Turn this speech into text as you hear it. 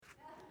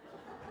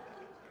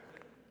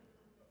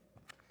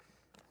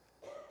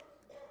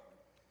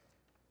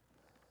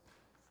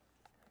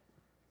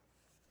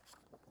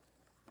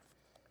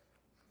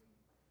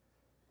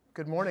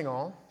Good morning,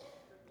 all.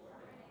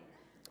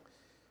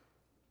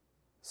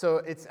 So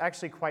it's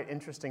actually quite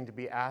interesting to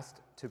be asked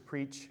to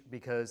preach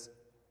because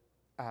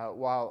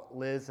while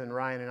Liz and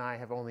Ryan and I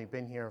have only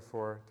been here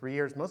for 3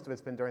 years, most of it's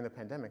been during the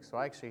pandemic, so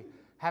I actually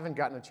haven't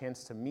gotten a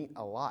chance to meet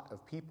a lot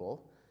of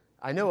people.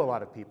 I know a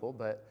lot of people,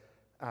 but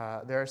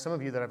there are some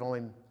of you that I've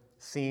only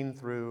seen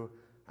through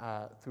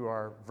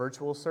our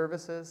virtual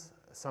services,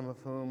 some of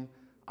whom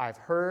I've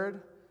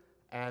heard,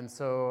 and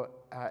so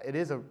it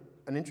is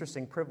an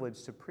interesting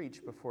privilege to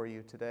preach before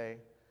you today.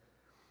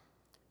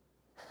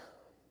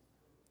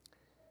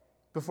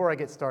 Before I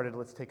get started,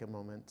 let's take a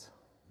moment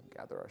and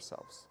gather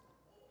ourselves.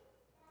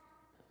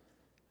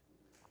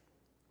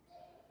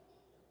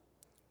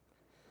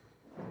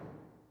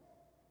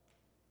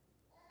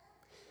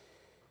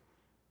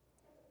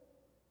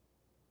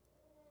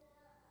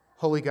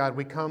 Holy God,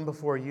 we come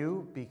before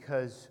you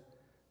because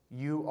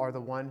you are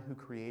the one who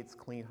creates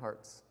clean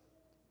hearts.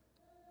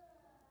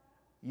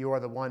 You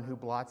are the one who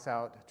blots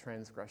out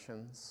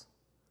transgressions.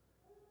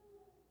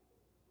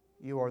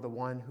 You are the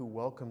one who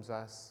welcomes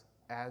us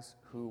as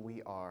who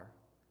we are,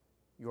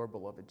 your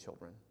beloved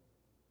children.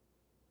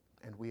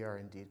 And we are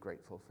indeed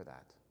grateful for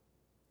that.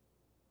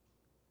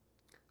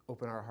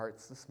 Open our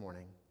hearts this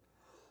morning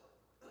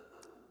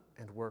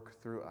and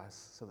work through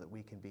us so that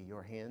we can be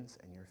your hands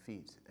and your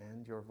feet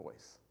and your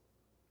voice.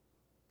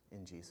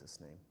 In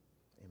Jesus' name,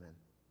 amen.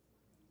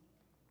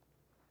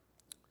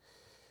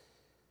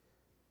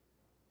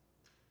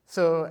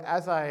 So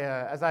as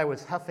I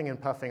was huffing and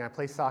puffing, I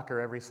play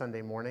soccer every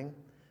Sunday morning.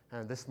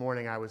 This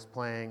morning I was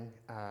playing,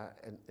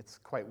 and it's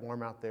quite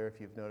warm out there if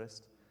you've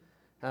noticed.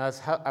 I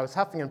was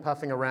huffing and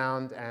puffing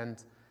around,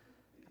 and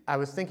I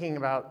was thinking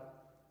about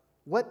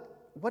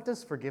what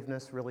does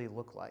forgiveness really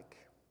look like,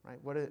 right?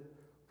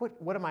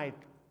 What am I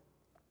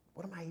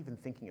even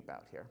thinking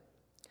about here?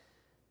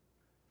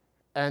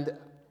 And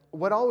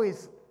what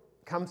always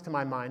comes to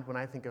my mind when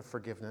I think of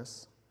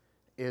forgiveness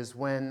is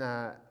when,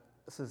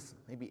 this is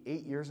maybe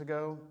 8 years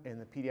ago in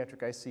the pediatric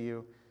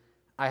ICU,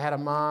 I had a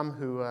mom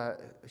who,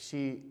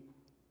 she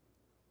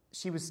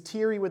was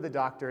teary with the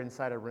doctor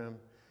inside a room,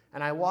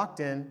 and I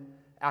walked in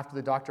after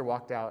the doctor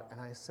walked out,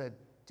 and I said,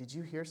 "Did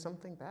you hear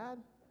something bad?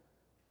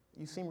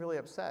 You seem really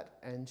upset."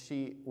 And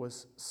she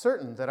was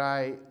certain that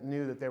I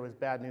knew that there was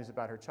bad news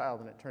about her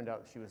child, and it turned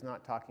out she was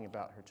not talking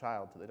about her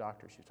child to the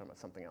doctor. She was talking about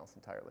something else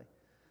entirely.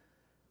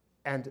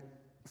 And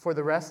for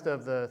the rest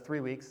of the 3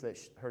 weeks that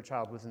her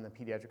child was in the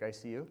pediatric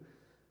ICU,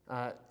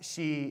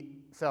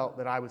 she felt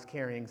that I was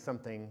carrying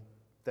something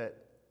that,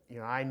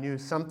 I knew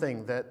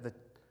something that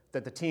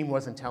the team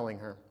wasn't telling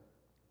her.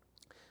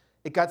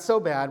 It got so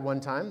bad one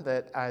time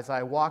that as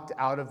I walked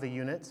out of the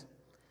unit,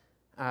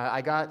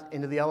 I got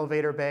into the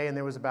elevator bay, and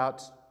there was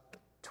about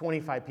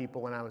 25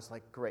 people, and I was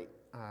like, great.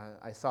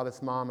 I saw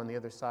this mom on the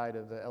other side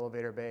of the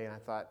elevator bay, and I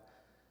thought,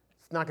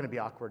 it's not going to be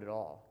awkward at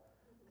all.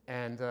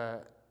 And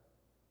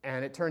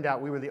it turned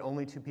out we were the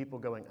only two people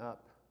going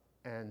up.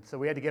 And so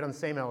we had to get on the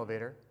same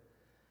elevator.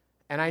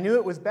 And I knew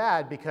it was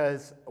bad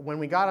because when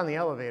we got on the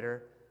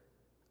elevator,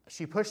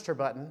 she pushed her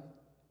button,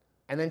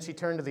 and then she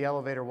turned to the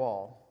elevator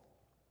wall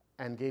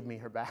and gave me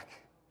her back.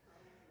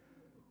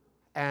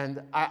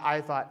 And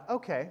I thought,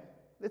 okay,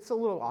 it's a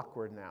little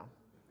awkward now.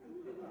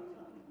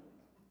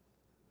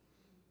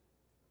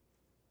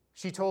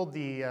 She told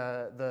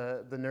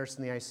the nurse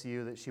in the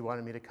ICU that she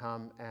wanted me to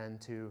come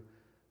and to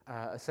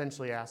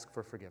essentially ask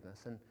for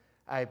forgiveness. And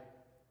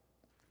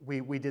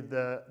we did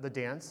the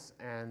dance,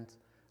 and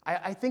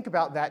I think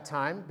about that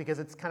time because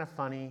it's kind of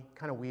funny,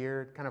 kind of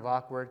weird, kind of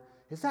awkward.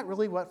 Is that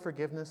really what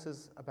forgiveness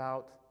is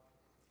about?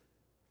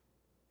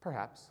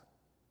 Perhaps.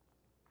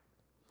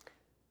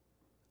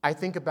 I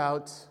think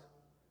about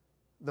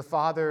the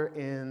father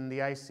in the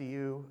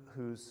ICU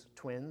whose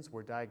twins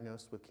were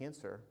diagnosed with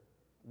cancer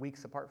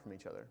weeks apart from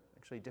each other,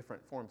 actually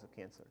different forms of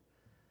cancer.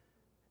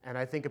 And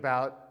I think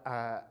about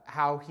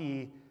how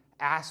he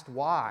asked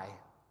why.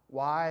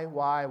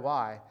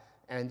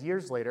 And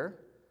years later,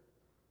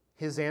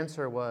 his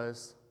answer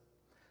was,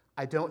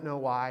 I don't know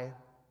why,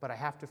 but I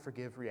have to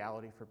forgive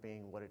reality for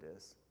being what it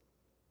is.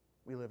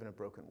 We live in a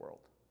broken world.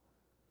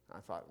 And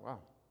I thought, wow,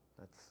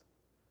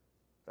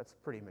 that's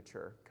pretty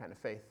mature kind of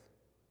faith.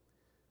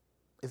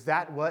 Is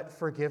that what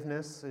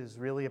forgiveness is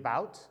really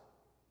about?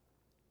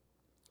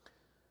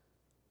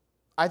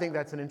 I think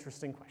that's an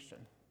interesting question.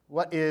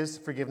 What is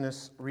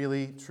forgiveness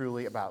really,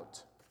 truly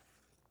about?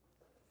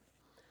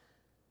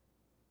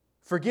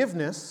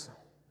 Forgiveness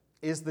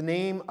is the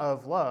name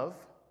of love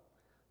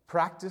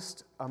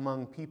practiced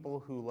among people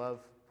who love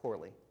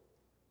poorly.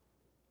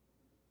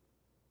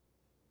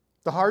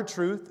 The hard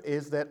truth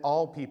is that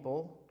all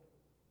people,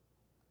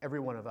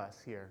 every one of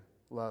us here,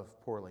 love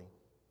poorly.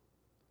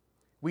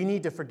 We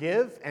need to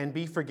forgive and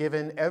be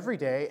forgiven every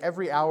day,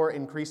 every hour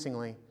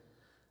increasingly.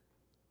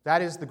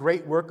 That is the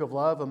great work of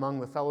love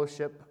among the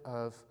fellowship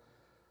of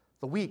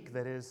the weak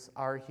that is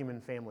our human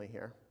family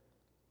here.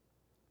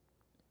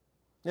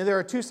 Now, there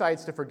are two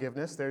sides to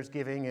forgiveness. There's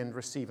giving and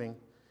receiving.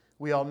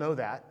 We all know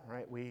that,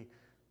 right? We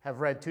have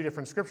read two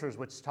different scriptures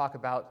which talk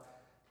about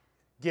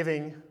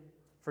giving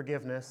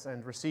forgiveness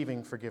and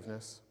receiving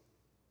forgiveness.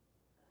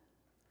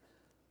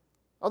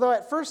 Although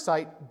at first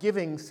sight,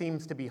 giving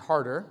seems to be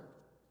harder,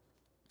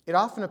 it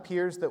often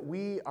appears that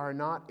we are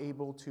not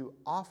able to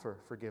offer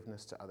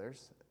forgiveness to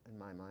others, in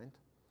my mind,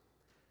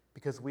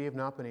 because we have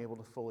not been able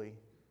to fully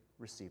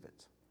receive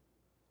it.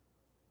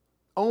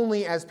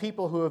 Only as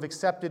people who have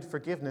accepted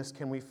forgiveness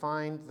can we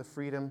find the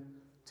freedom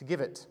to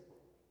give it.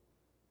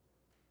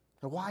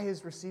 Now, why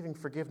is receiving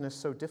forgiveness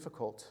so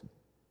difficult?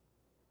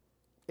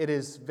 It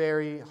is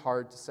very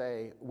hard to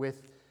say.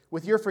 With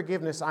your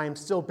forgiveness, I am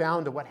still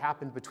bound to what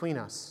happened between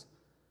us.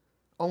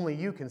 Only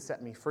you can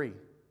set me free.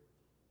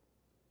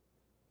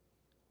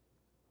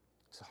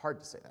 It's hard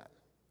to say that.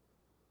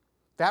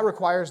 That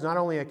requires not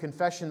only a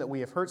confession that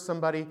we have hurt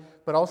somebody,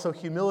 but also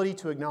humility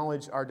to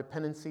acknowledge our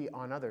dependency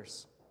on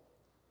others.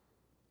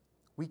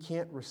 We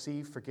can't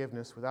receive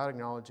forgiveness without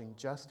acknowledging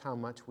just how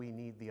much we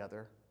need the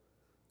other,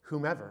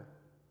 whomever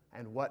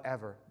and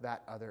whatever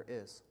that other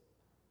is.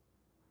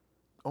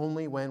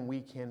 Only when we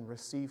can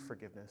receive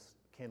forgiveness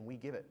can we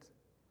give it.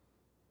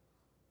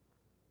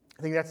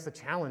 I think that's the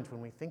challenge when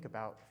we think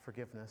about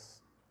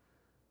forgiveness.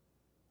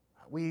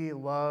 We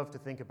love to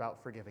think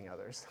about forgiving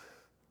others,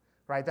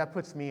 right? That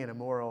puts me in a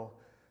moral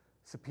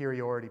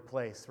superiority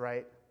place,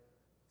 right?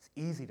 It's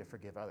easy to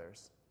forgive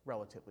others,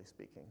 relatively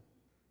speaking.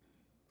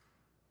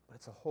 But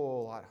it's a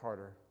whole lot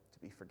harder to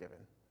be forgiven.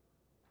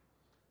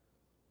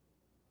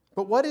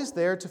 But what is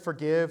there to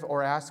forgive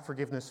or ask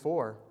forgiveness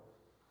for?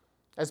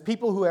 As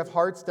people who have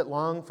hearts that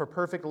long for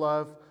perfect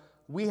love,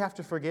 we have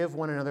to forgive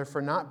one another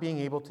for not being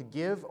able to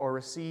give or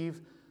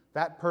receive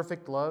that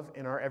perfect love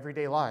in our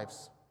everyday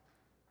lives.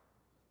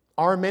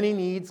 Our many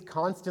needs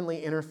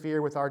constantly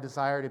interfere with our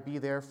desire to be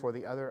there for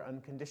the other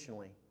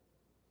unconditionally.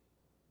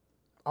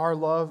 Our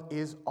love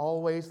is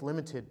always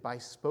limited by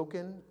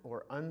spoken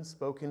or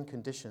unspoken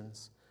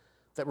conditions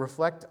that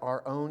reflect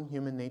our own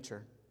human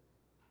nature.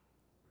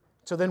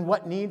 So then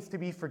what needs to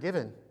be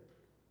forgiven?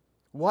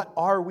 What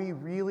are we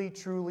really,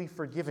 truly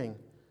forgiving?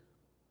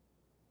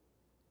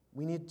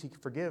 We need to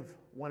forgive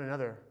one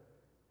another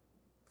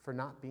for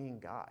not being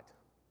God.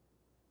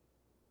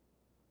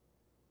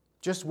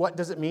 Just what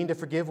does it mean to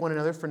forgive one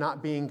another for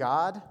not being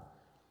God?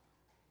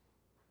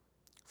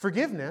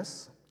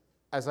 Forgiveness,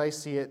 as I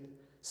see it,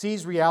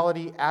 sees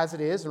reality as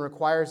it is and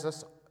requires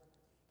us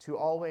to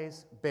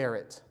always bear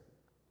it.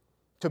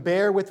 To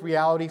bear with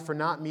reality for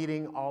not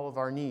meeting all of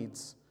our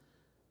needs.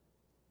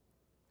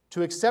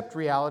 To accept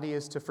reality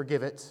is to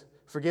forgive it,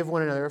 forgive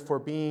one another for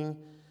being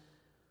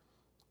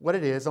what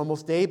it is,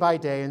 almost day by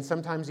day and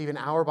sometimes even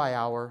hour by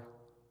hour.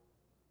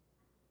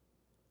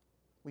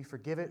 We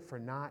forgive it for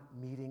not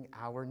meeting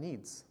our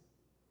needs.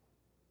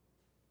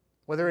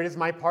 Whether it is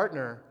my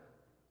partner,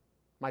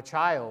 my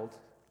child,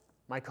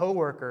 my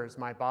coworkers,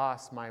 my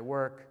boss, my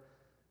work,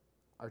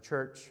 our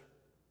church,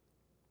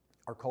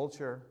 our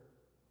culture,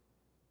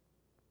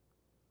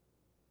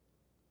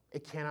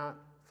 it cannot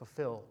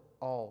fulfill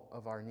all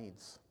of our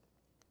needs.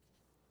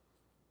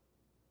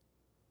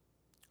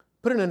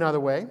 Put it another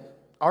way,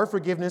 our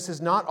forgiveness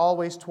is not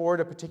always toward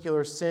a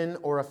particular sin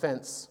or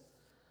offense.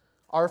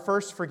 Our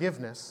first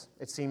forgiveness,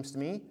 it seems to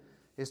me,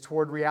 is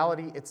toward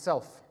reality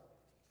itself,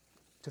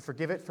 to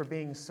forgive it for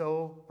being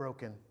so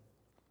broken.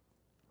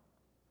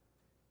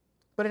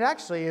 But it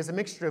actually is a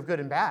mixture of good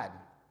and bad.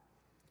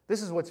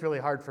 This is what's really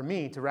hard for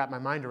me to wrap my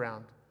mind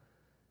around.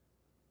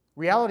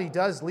 Reality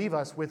does leave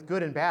us with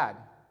good and bad.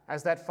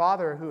 As that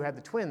father who had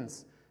the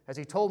twins, as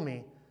he told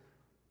me,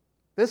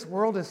 this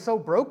world is so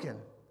broken.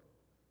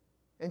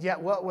 And yet,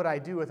 what would I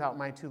do without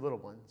my two little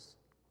ones?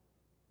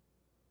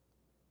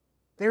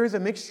 There is a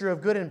mixture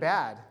of good and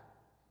bad.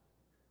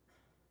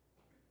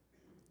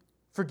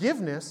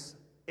 Forgiveness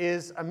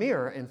is a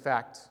mirror, in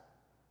fact.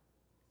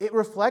 It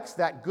reflects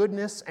that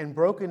goodness and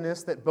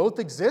brokenness that both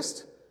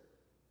exist,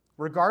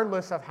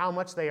 regardless of how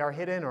much they are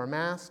hidden or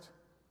masked.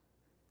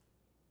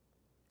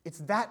 It's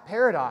that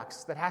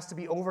paradox that has to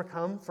be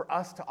overcome for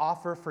us to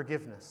offer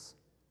forgiveness.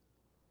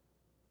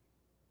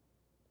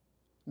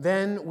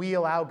 Then we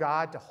allow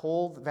God to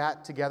hold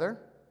that together,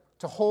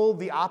 to hold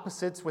the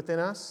opposites within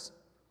us.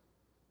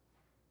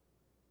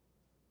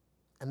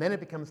 And then it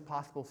becomes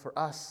possible for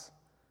us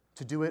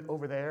to do it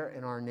over there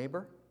in our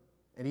neighbor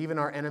and even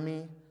our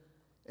enemy,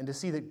 and to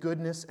see that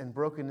goodness and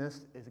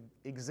brokenness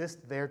exist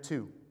there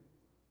too,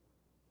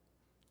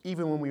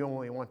 even when we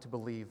only want to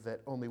believe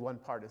that only one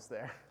part is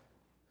there.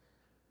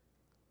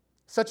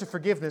 Such a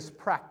forgiveness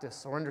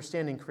practice or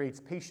understanding creates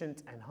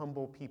patient and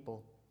humble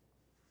people.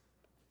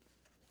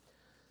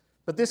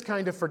 But this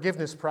kind of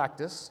forgiveness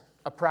practice,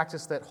 a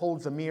practice that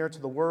holds a mirror to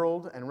the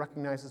world and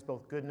recognizes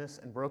both goodness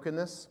and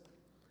brokenness,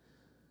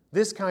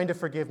 this kind of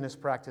forgiveness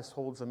practice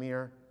holds a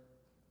mirror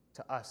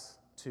to us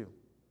too.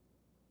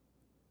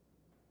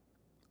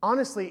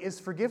 Honestly, is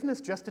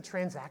forgiveness just a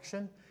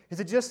transaction? Is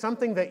it just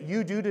something that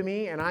you do to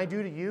me and I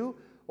do to you,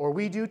 or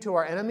we do to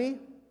our enemy?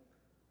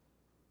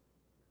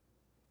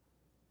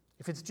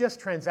 If it's just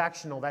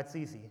transactional, that's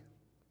easy.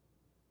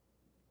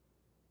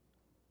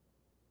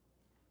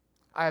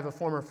 I have a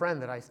former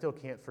friend that I still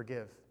can't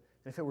forgive.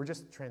 And if it were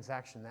just a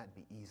transaction, that'd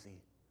be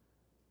easy.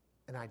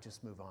 And I'd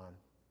just move on.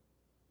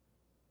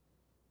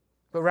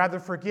 but rather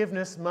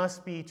forgiveness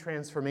must be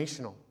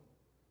transformational.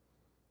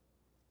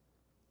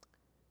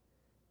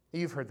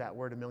 You've heard that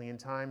word a million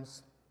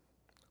times.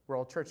 We're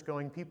all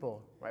church-going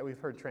people, right? We've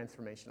heard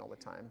transformation all the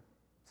time.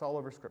 It's all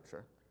over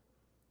Scripture.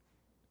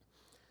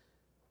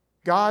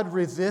 God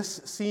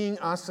resists seeing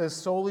us as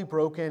solely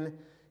broken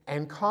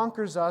and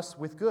conquers us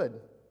with good.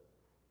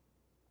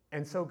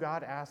 And so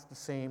God asks the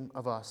same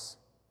of us.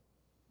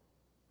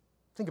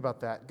 Think about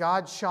that.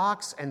 God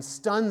shocks and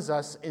stuns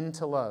us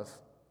into love.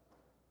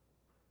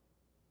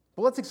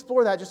 But let's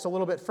explore that just a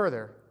little bit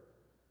further.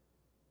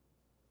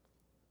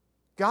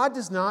 God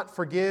does not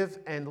forgive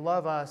and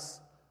love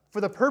us for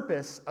the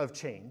purpose of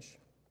change.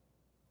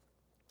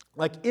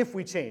 Like if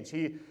we change.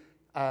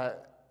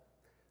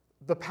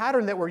 The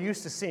pattern that we're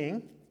used to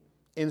seeing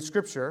in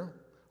Scripture,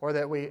 or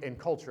in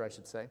culture, I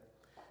should say,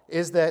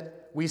 is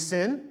that we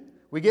sin,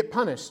 we get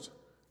punished,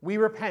 we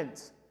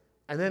repent,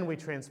 and then we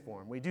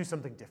transform. We do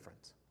something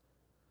different.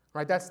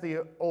 Right? That's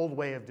the old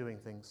way of doing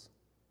things.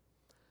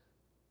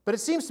 But it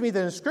seems to me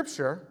that in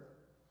Scripture,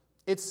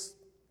 it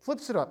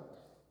flips it up.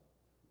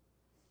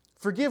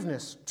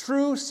 Forgiveness,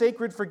 true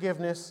sacred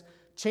forgiveness,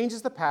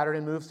 changes the pattern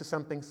and moves to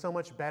something so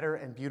much better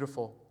and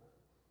beautiful.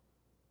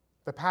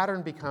 The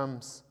pattern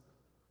becomes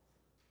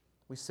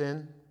we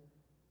sin,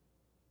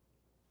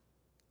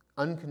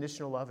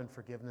 unconditional love and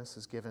forgiveness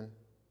is given.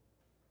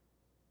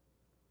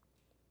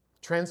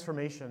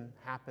 Transformation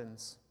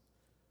happens,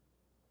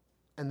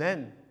 and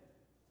then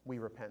we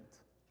repent.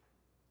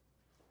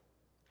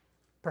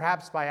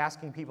 Perhaps by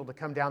asking people to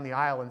come down the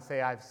aisle and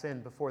say, I've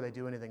sinned before they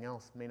do anything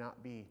else may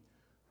not be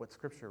what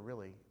Scripture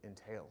really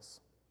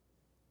entails.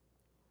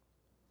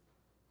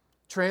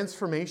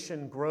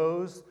 Transformation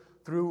grows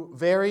through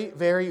very,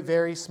 very,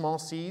 very small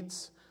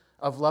seeds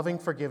of loving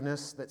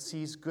forgiveness that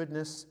sees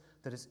goodness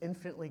that is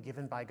infinitely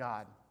given by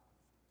God.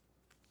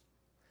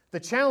 The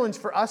challenge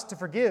for us to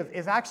forgive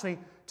is actually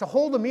to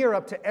hold a mirror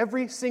up to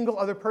every single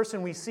other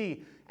person we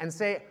see and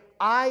say,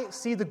 I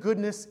see the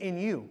goodness in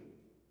you.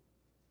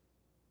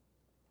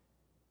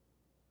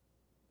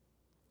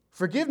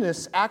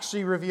 Forgiveness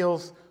actually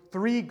reveals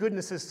three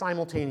goodnesses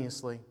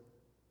simultaneously.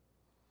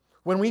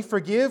 When we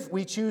forgive,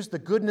 we choose the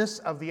goodness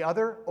of the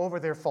other over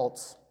their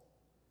faults.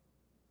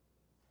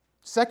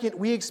 Second,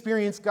 we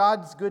experience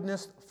God's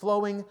goodness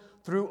flowing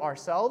through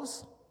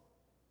ourselves.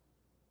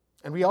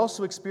 And we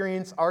also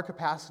experience our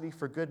capacity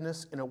for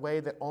goodness in a way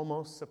that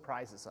almost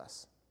surprises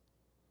us.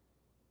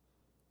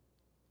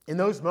 In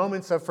those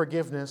moments of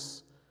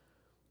forgiveness,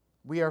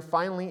 we are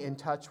finally in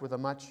touch with a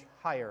much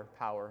higher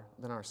power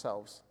than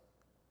ourselves.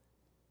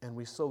 And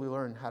we slowly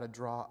learn how to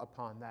draw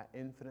upon that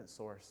infinite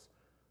source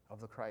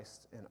of the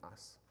Christ in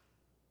us.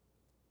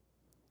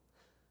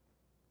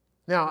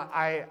 Now,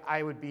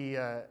 I would be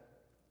a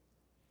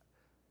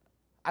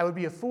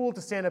fool to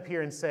stand up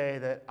here and say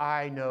that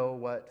I know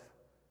what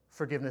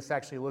forgiveness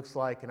actually looks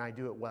like and I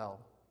do it well.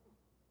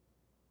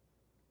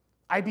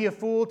 I'd be a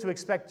fool to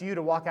expect you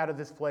to walk out of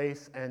this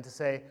place and to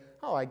say,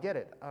 oh, I get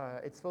it.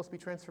 It's supposed to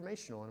be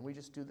transformational and we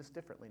just do this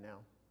differently now.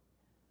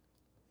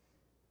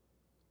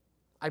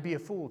 I'd be a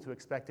fool to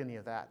expect any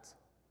of that.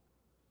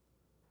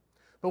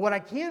 But what I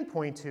can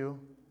point to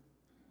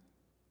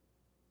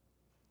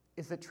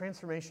is that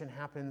transformation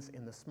happens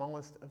in the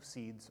smallest of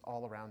seeds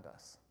all around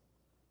us.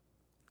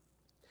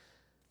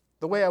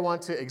 The way I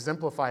want to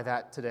exemplify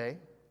that today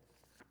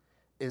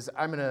is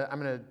I'm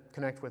gonna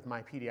connect with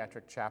my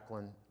pediatric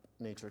chaplain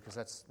nature, because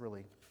that's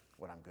really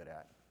what I'm good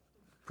at.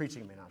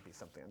 Preaching may not be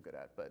something I'm good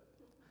at, but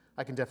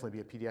I can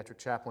definitely be a pediatric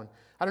chaplain.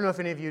 I don't know if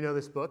any of you know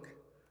this book,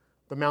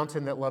 The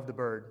Mountain That Loved a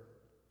Bird.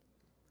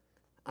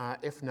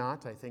 If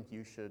not, I think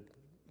you should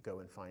go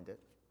and find it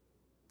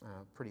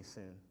pretty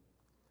soon.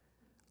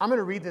 I'm going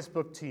to read this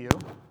book to you.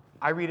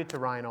 I read it to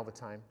Ryan all the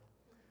time.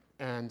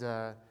 And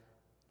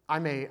I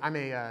may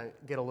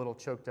get a little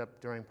choked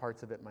up during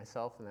parts of it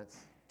myself, and that's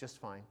just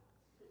fine.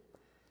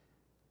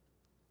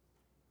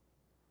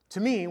 To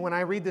me, when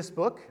I read this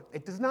book,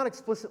 it does not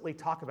explicitly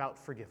talk about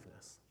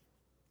forgiveness.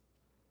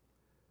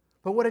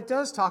 But what it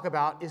does talk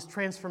about is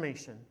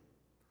transformation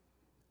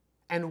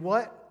and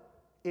what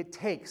it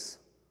takes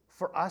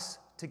for us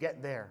to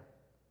get there.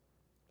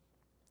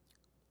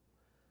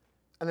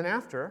 And then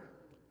after,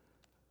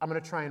 I'm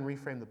going to try and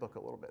reframe the book a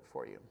little bit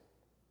for you.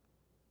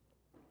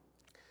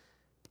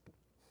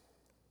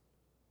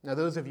 Now,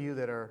 those of you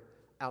that are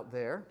out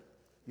there,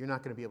 you're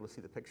not going to be able to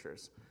see the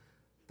pictures.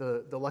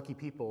 The lucky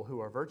people who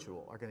are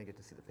virtual are going to get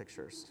to see the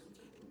pictures.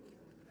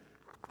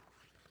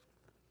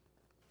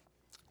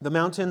 The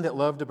Mountain That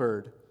Loved a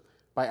Bird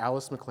by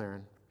Alice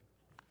McLaren.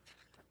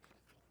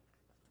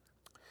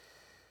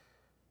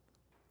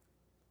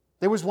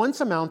 There was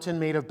once a mountain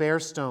made of bare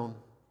stone.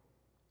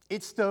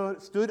 It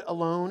stood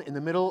alone in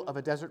the middle of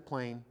a desert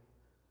plain.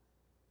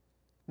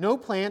 No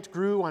plant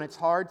grew on its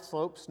hard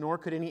slopes, nor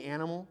could any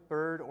animal,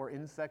 bird, or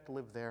insect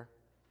live there.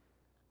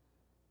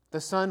 The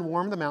sun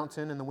warmed the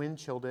mountain and the wind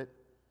chilled it,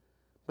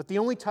 but the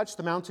only touch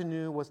the mountain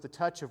knew was the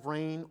touch of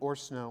rain or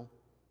snow.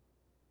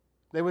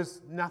 There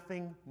was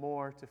nothing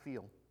more to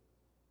feel.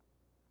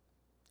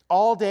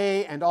 All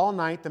day and all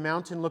night, the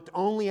mountain looked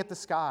only at the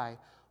sky,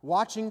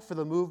 watching for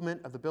the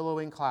movement of the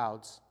billowing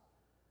clouds.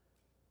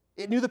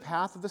 It knew the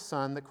path of the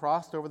sun that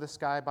crossed over the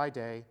sky by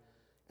day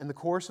and the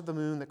course of the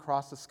moon that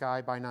crossed the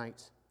sky by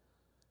night.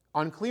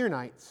 On clear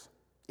nights,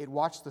 it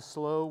watched the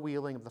slow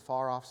wheeling of the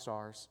far-off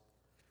stars.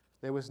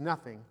 There was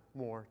nothing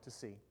more to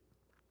see.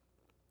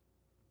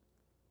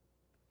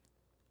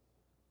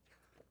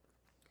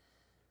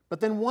 But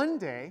then one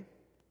day,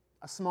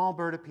 a small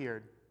bird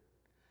appeared.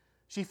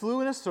 She flew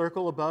in a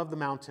circle above the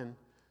mountain,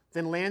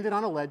 then landed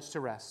on a ledge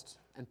to rest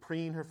and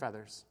preen her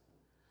feathers.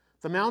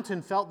 The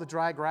mountain felt the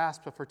dry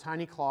grasp of her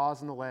tiny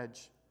claws on the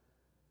ledge.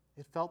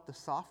 It felt the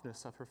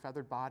softness of her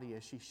feathered body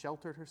as she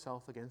sheltered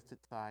herself against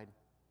its side.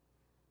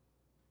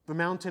 The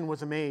mountain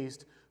was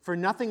amazed, for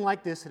nothing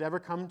like this had ever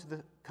come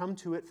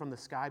to it from the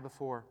sky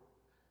before.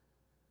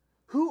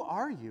 "Who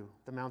are you?"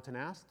 the mountain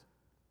asked.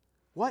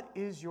 "What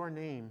is your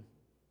name?"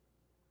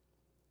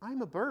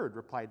 "I'm a bird,"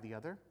 replied the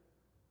other.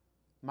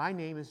 "My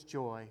name is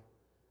Joy,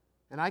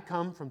 and I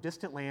come from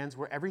distant lands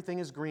where everything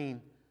is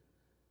green.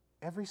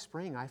 Every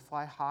spring I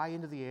fly high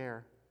into the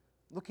air,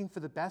 looking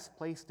for the best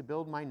place to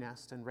build my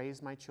nest and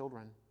raise my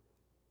children.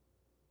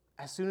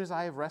 As soon as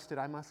I have rested,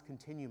 I must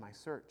continue my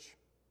search."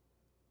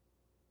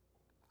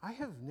 "I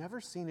have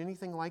never seen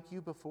anything like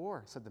you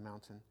before," said the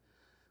mountain.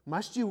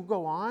 "Must you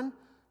go on?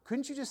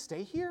 Couldn't you just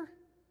stay here?"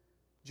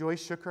 Joy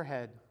shook her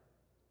head.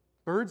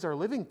 "Birds are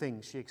living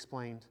things," she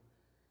explained.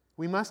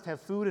 "We must have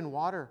food and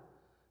water.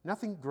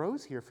 Nothing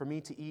grows here for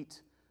me to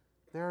eat.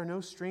 There are no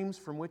streams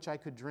from which I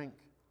could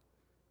drink."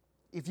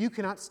 "If you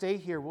cannot stay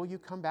here, will you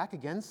come back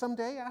again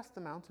someday?" asked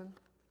the mountain.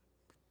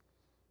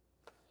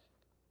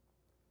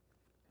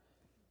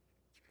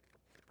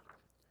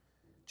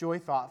 Joy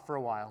thought for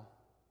a while.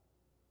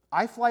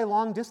 "I fly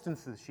long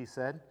distances," she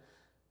said,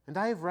 "and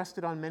I have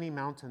rested on many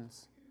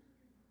mountains.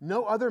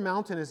 No other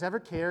mountain has ever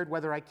cared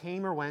whether I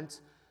came or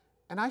went,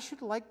 and I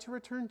should like to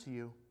return to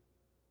you.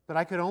 But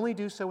I could only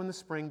do so in the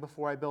spring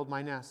before I build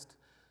my nest,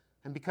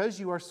 and because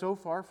you are so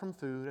far from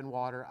food and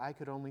water, I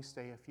could only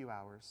stay a few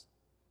hours."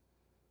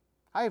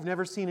 "I have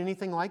never seen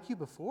anything like you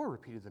before,"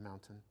 repeated the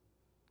mountain.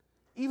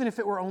 "Even if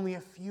it were only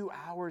a few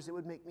hours, it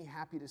would make me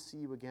happy to see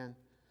you again."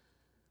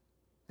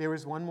 "There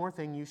is one more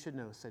thing you should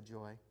know," said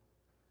Joy.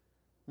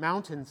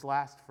 "Mountains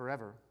last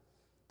forever,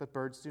 but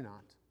birds do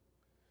not.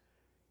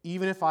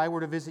 Even if I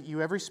were to visit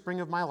you every spring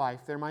of my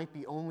life, there might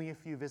be only a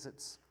few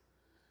visits.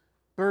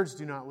 Birds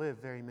do not live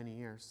very many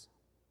years."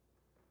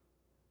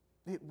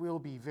 "It will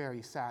be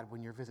very sad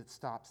when your visit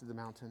stops," said the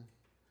mountain.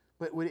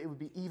 "But it would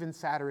be even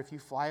sadder if you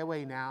fly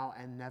away now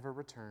and never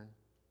return."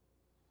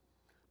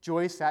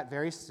 Joy sat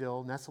very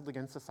still, nestled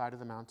against the side of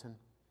the mountain.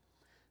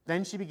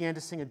 Then she began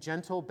to sing a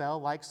gentle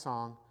bell-like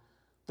song,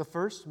 the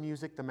first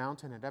music the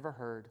mountain had ever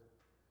heard.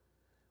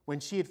 When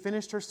she had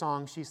finished her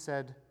song, she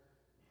said,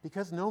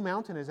 "Because no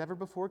mountain has ever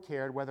before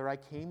cared whether I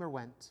came or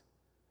went,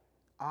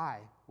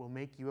 I will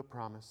make you a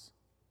promise.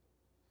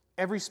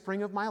 Every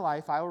spring of my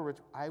life, I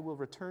will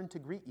return to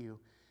greet you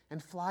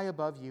and fly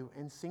above you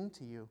and sing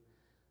to you.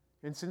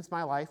 And since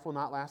my life will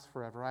not last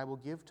forever, I will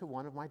give to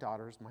one of my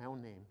daughters my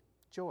own name,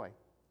 Joy,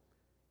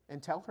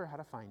 and tell her how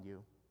to find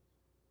you.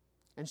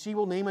 And she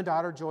will name a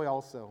daughter Joy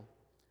also,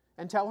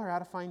 and tell her how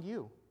to find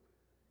you.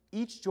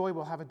 Each Joy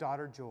will have a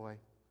daughter Joy,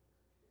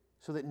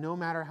 so that no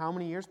matter how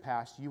many years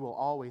pass, you will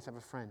always have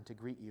a friend to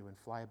greet you and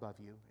fly above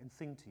you and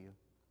sing to you."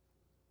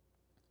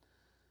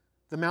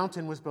 The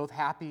mountain was both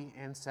happy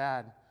and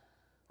sad.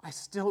 "I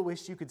still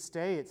wish you could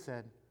stay," it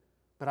said,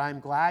 "but I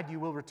am glad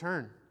you will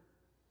return."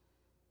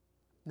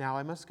 "Now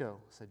I must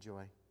go," said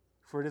Joy,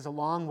 "for it is a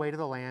long way to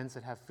the lands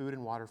that have food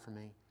and water for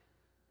me.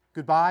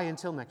 Goodbye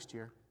until next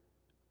year."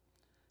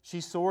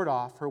 She soared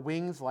off, her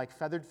wings like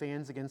feathered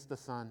fans against the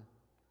sun.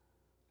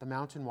 The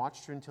mountain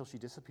watched her until she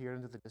disappeared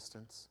into the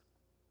distance.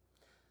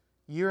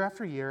 Year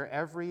after year,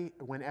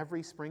 when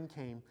every spring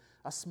came,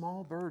 a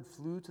small bird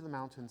flew to the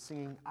mountain,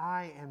 singing,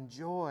 "I am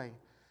Joy,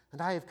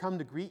 and I have come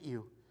to greet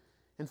you."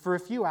 And for a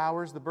few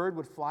hours, the bird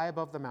would fly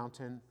above the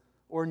mountain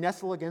or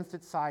nestle against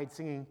its side,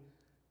 singing.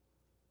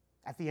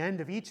 At the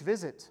end of each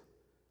visit,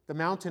 the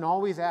mountain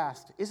always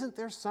asked, "Isn't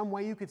there some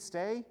way you could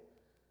stay?"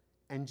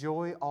 And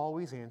Joy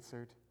always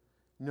answered,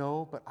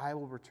 "No, but I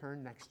will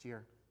return next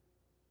year."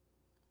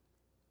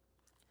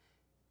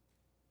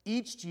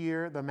 Each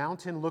year, the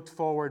mountain looked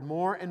forward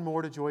more and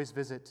more to Joy's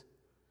visit.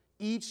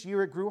 Each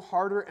year, it grew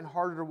harder and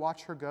harder to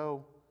watch her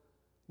go.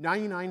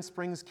 99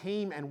 springs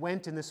came and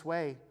went in this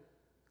way.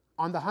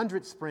 On the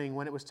 100th spring,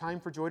 when it was time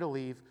for Joy to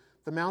leave,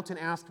 the mountain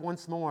asked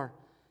once more,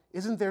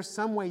 "Isn't there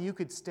some way you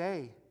could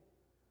stay?"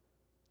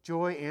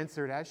 Joy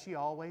answered, as she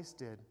always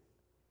did,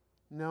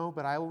 "No,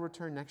 but I will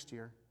return next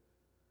year."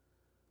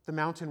 The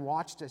mountain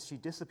watched as she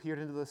disappeared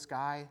into the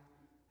sky,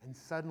 and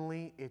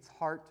suddenly its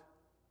heart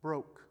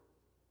broke.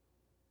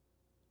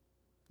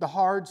 The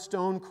hard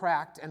stone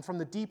cracked, and from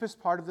the deepest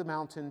part of the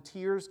mountain,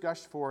 tears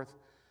gushed forth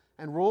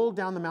and rolled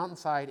down the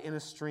mountainside in a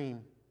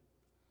stream.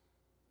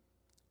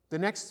 The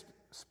next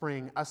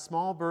spring, a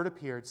small bird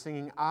appeared,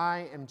 singing,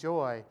 "I am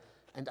Joy,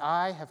 and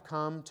I have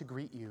come to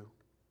greet you."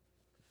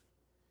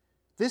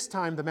 This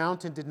time, the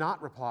mountain did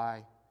not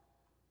reply.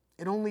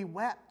 It only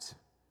wept.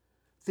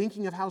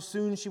 thinking of how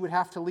soon she would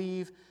have to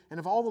leave and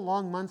of all the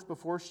long months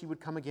before she would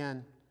come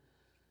again.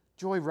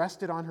 Joy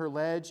rested on her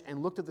ledge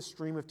and looked at the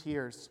stream of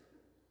tears.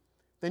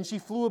 Then she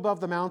flew above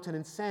the mountain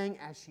and sang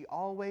as she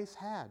always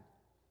had.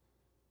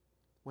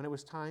 When it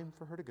was time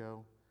for her to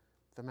go,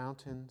 the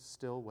mountain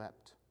still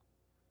wept.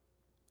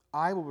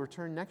 "I will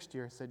return next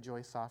year," said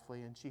Joy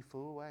softly, and she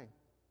flew away.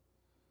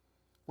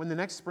 When the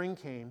next spring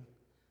came,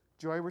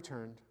 Joy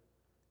returned,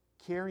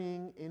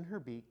 carrying in her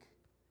beak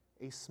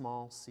a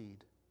small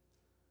seed.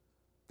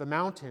 The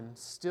mountain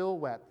still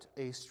wept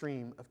a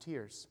stream of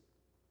tears.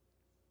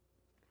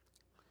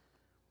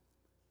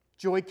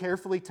 Joy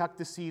carefully tucked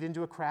the seed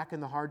into a crack in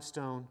the hard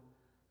stone,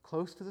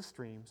 close to the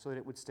stream, so that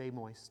it would stay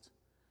moist.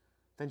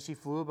 Then she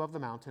flew above the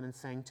mountain and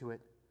sang to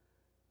it.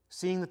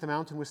 Seeing that the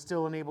mountain was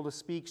still unable to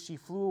speak, she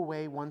flew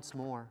away once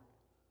more.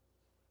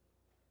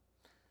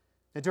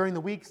 Now, during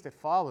the weeks that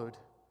followed,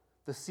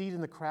 the seed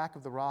in the crack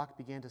of the rock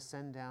began to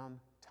send down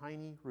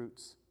tiny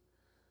roots.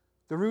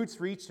 The roots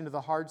reached into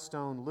the hard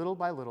stone little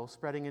by little,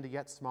 spreading into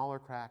yet smaller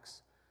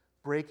cracks,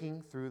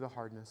 breaking through the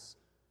hardness.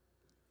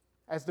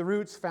 As the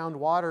roots found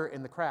water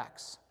in the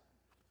cracks,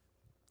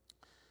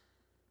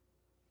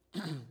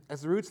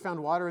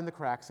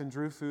 and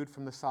drew food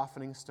from the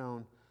softening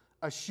stone,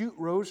 a shoot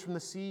rose from the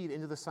seed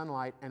into the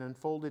sunlight and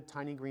unfolded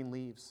tiny green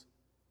leaves.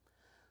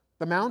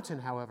 The mountain,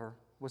 however,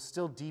 was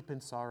still deep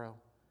in sorrow.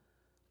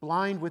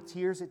 Blind with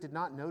tears, it did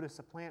not notice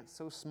a plant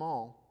so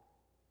small.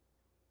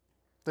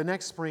 The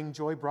next spring,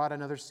 Joy brought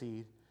another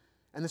seed,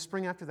 and the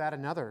spring after that,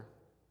 another.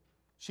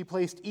 She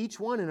placed each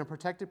one in a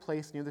protected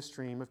place near the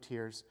stream of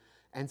tears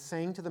and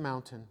sang to the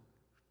mountain.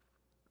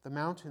 The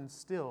mountain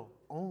still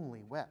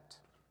only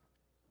wept.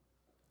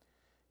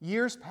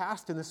 Years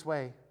passed in this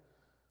way,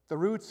 the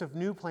roots of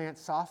new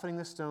plants softening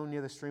the stone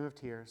near the stream of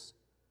tears.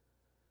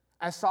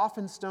 As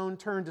softened stone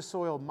turned to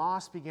soil,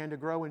 moss began to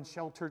grow in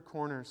sheltered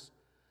corners.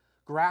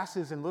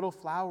 Grasses and little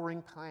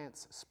flowering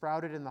plants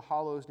sprouted in the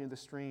hollows near the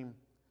stream.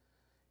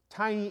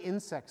 Tiny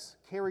insects,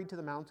 carried to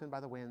the mountain by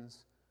the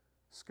winds,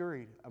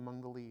 scurried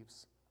among the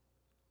leaves.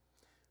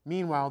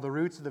 Meanwhile, the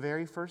roots of the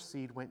very first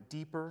seed went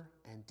deeper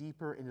and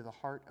deeper into the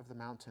heart of the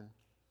mountain.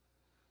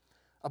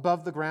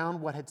 Above the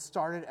ground, what had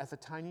started as a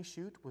tiny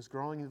shoot was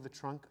growing into the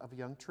trunk of a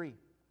young tree,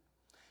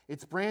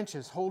 its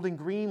branches holding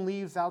green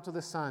leaves out to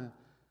the sun.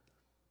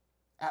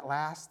 At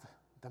last,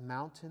 the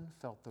mountain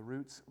felt the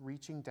roots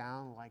reaching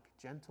down like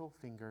gentle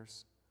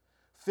fingers,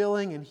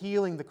 filling and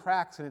healing the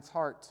cracks in its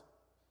heart.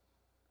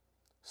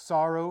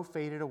 Sorrow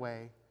faded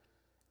away,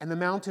 and the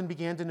mountain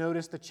began to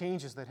notice the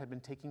changes that had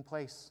been taking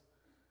place.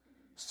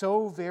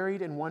 So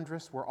varied and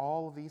wondrous were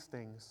all of these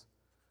things,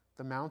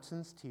 the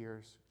mountain's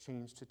tears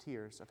changed to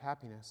tears of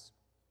happiness.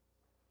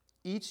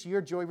 Each year,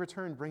 Joy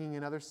returned, bringing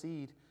another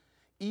seed.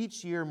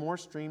 Each year, more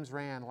streams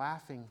ran,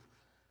 laughing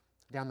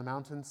down the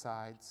mountain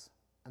sides,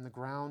 and the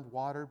ground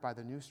watered by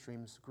the new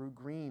streams grew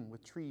green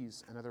with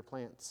trees and other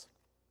plants.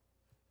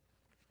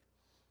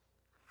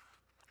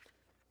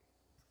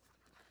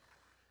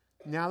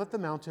 Now that the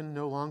mountain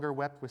no longer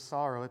wept with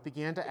sorrow, it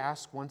began to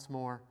ask once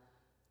more,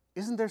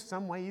 "Isn't there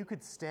some way you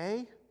could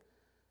stay?"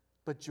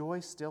 But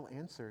Joy still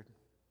answered,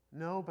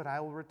 "No, but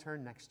I will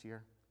return next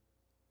year."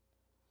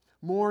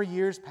 More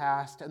years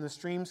passed, and the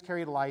streams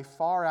carried life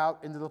far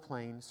out into the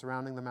plain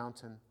surrounding the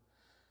mountain,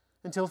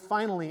 until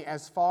finally,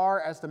 as far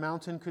as the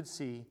mountain could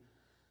see,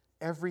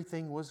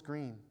 everything was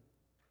green.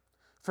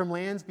 From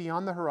lands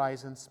beyond the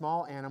horizon,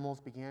 small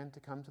animals began to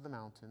come to the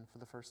mountain for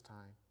the first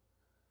time.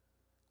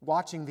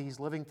 Watching these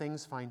living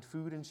things find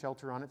food and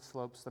shelter on its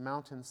slopes, the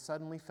mountain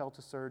suddenly felt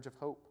a surge of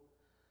hope.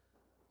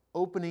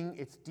 Opening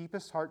its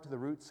deepest heart to the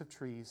roots of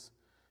trees,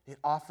 it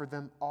offered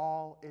them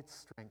all its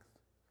strength.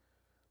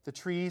 The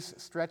trees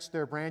stretched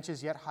their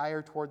branches yet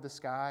higher toward the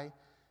sky,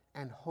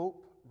 and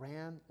hope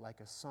ran like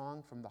a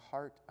song from the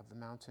heart of the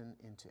mountain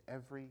into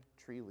every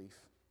tree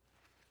leaf.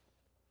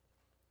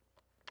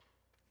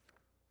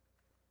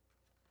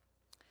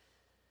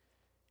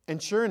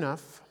 And sure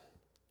enough,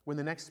 when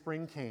the next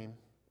spring came,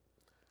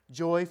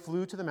 Joy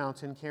flew to the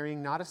mountain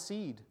carrying not a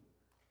seed,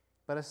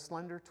 but a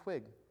slender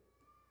twig.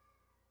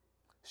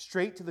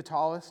 Straight to the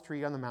tallest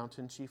tree on the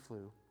mountain she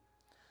flew,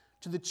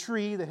 to the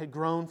tree that had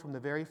grown from the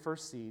very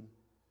first seed.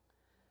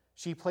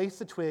 She placed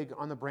the twig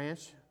on the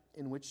branch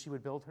in which she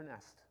would build her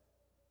nest.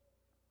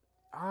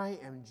 "I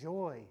am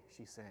Joy,"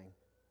 she sang,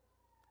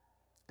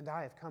 "and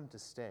I have come to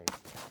stay."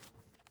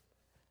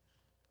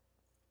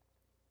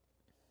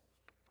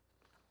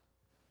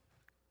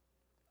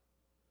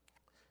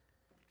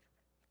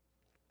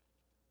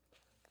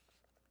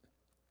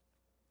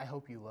 I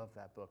hope you love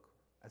that book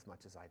as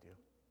much as I do.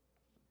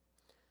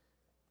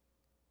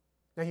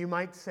 Now you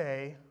might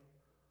say,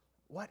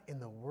 what in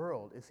the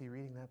world is he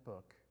reading that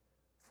book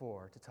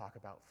for to talk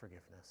about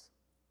forgiveness?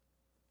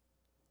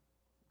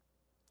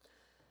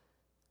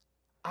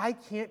 I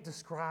can't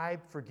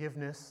describe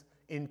forgiveness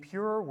in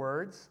purer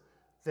words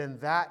than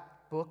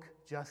that book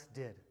just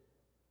did.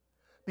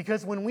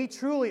 Because when we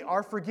truly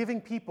are forgiving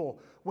people,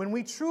 when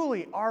we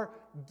truly are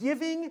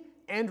giving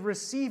and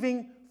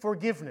receiving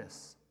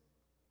forgiveness,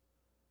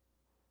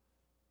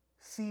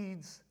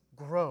 seeds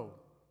grow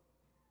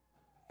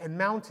and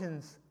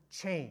mountains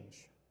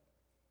change.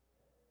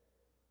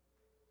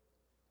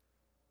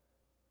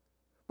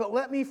 But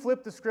let me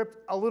flip the script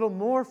a little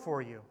more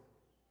for you.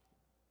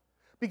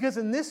 Because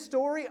in this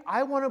story,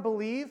 I want to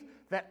believe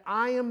that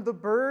I am the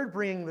bird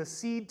bringing the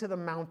seed to the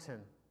mountain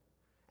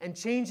and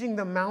changing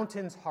the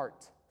mountain's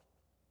heart.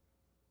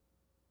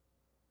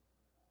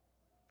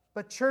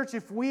 But church,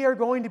 if we are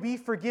going to be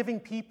forgiving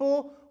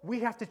people,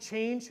 we have to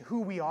change who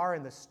we are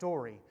in the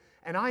story.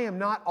 And I am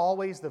not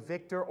always the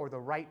victor or the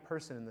right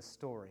person in the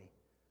story.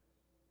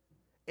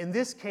 In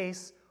this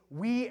case,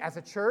 we as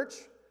a church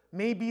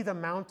may be the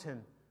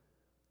mountain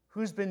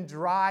who's been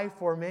dry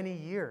for many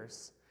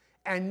years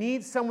and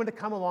needs someone to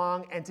come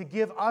along and to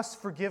give us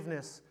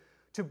forgiveness,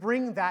 to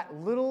bring that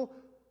little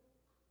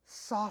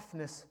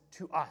softness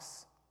to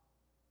us.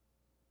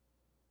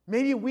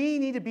 Maybe we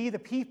need to be the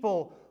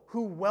people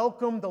who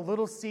welcome the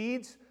little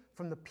seeds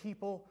from the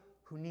people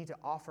who need to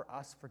offer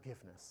us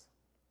forgiveness.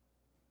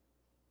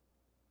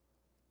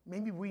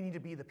 Maybe we need to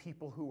be the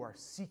people who are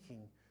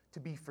seeking to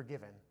be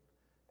forgiven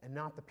and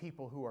not the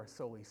people who are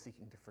solely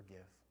seeking to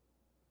forgive.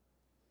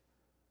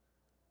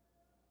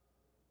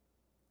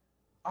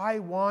 I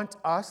want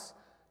us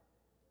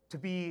to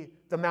be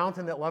the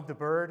mountain that loved the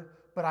bird,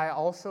 but I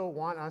also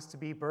want us to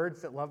be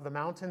birds that love the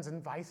mountains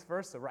and vice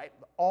versa, right?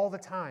 All the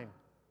time.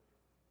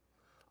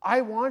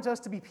 I want us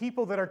to be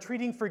people that are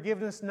treating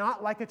forgiveness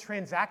not like a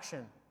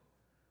transaction.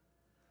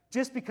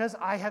 Just because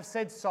I have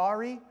said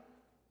sorry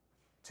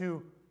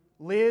to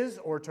Liz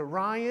or to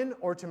Ryan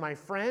or to my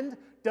friend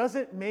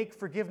doesn't make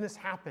forgiveness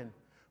happen.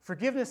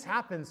 Forgiveness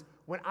happens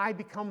when I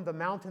become the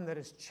mountain that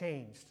is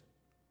changed.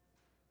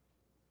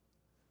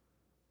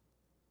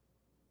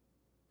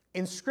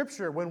 In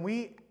Scripture, when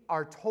we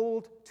are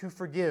told to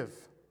forgive,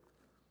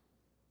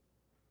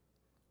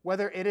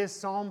 whether it is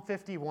Psalm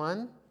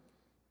 51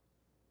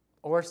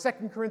 or 2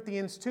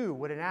 Corinthians 2,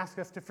 when it asks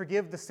us to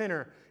forgive the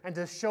sinner and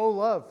to show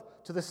love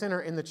to the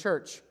sinner in the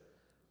church,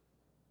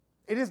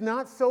 it is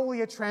not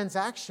solely a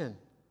transaction.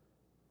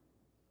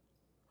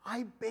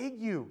 I beg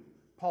you,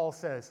 Paul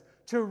says,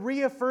 to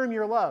reaffirm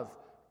your love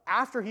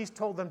after he's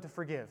told them to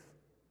forgive.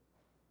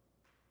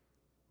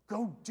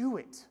 Go do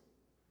it.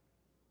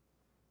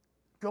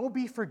 Go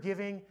be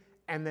forgiving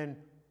and then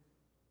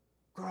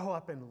grow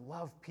up and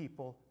love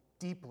people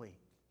deeply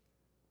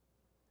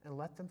and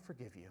let them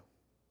forgive you.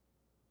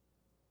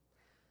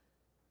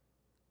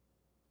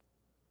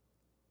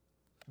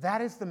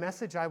 That is the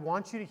message I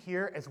want you to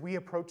hear as we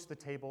approach the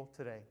table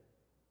today.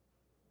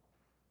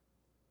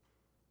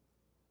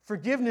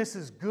 Forgiveness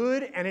is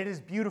good and it is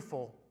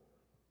beautiful.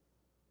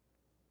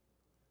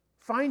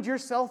 Find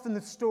yourself in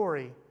the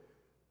story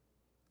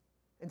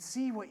and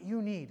see what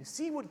you need.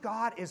 See what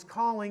God is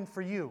calling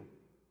for you,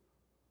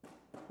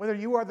 whether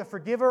you are the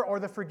forgiver or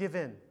the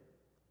forgiven.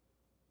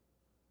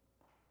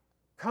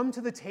 Come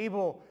to the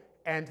table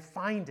and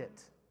find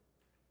it.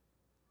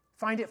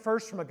 Find it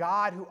first from a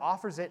God who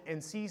offers it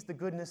and sees the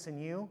goodness in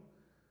you,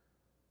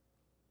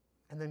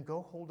 and then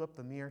go hold up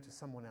the mirror to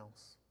someone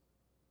else.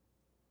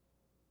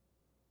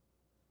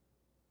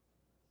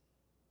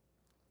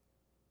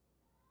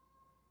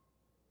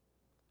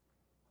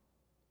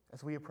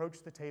 As we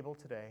approach the table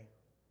today,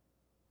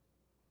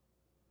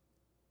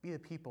 be the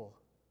people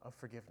of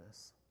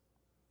forgiveness.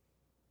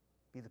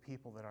 Be the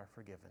people that are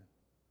forgiven.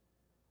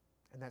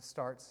 And that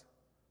starts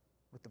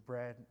with the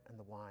bread and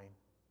the wine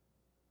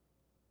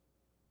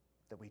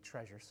that we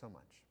treasure so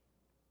much.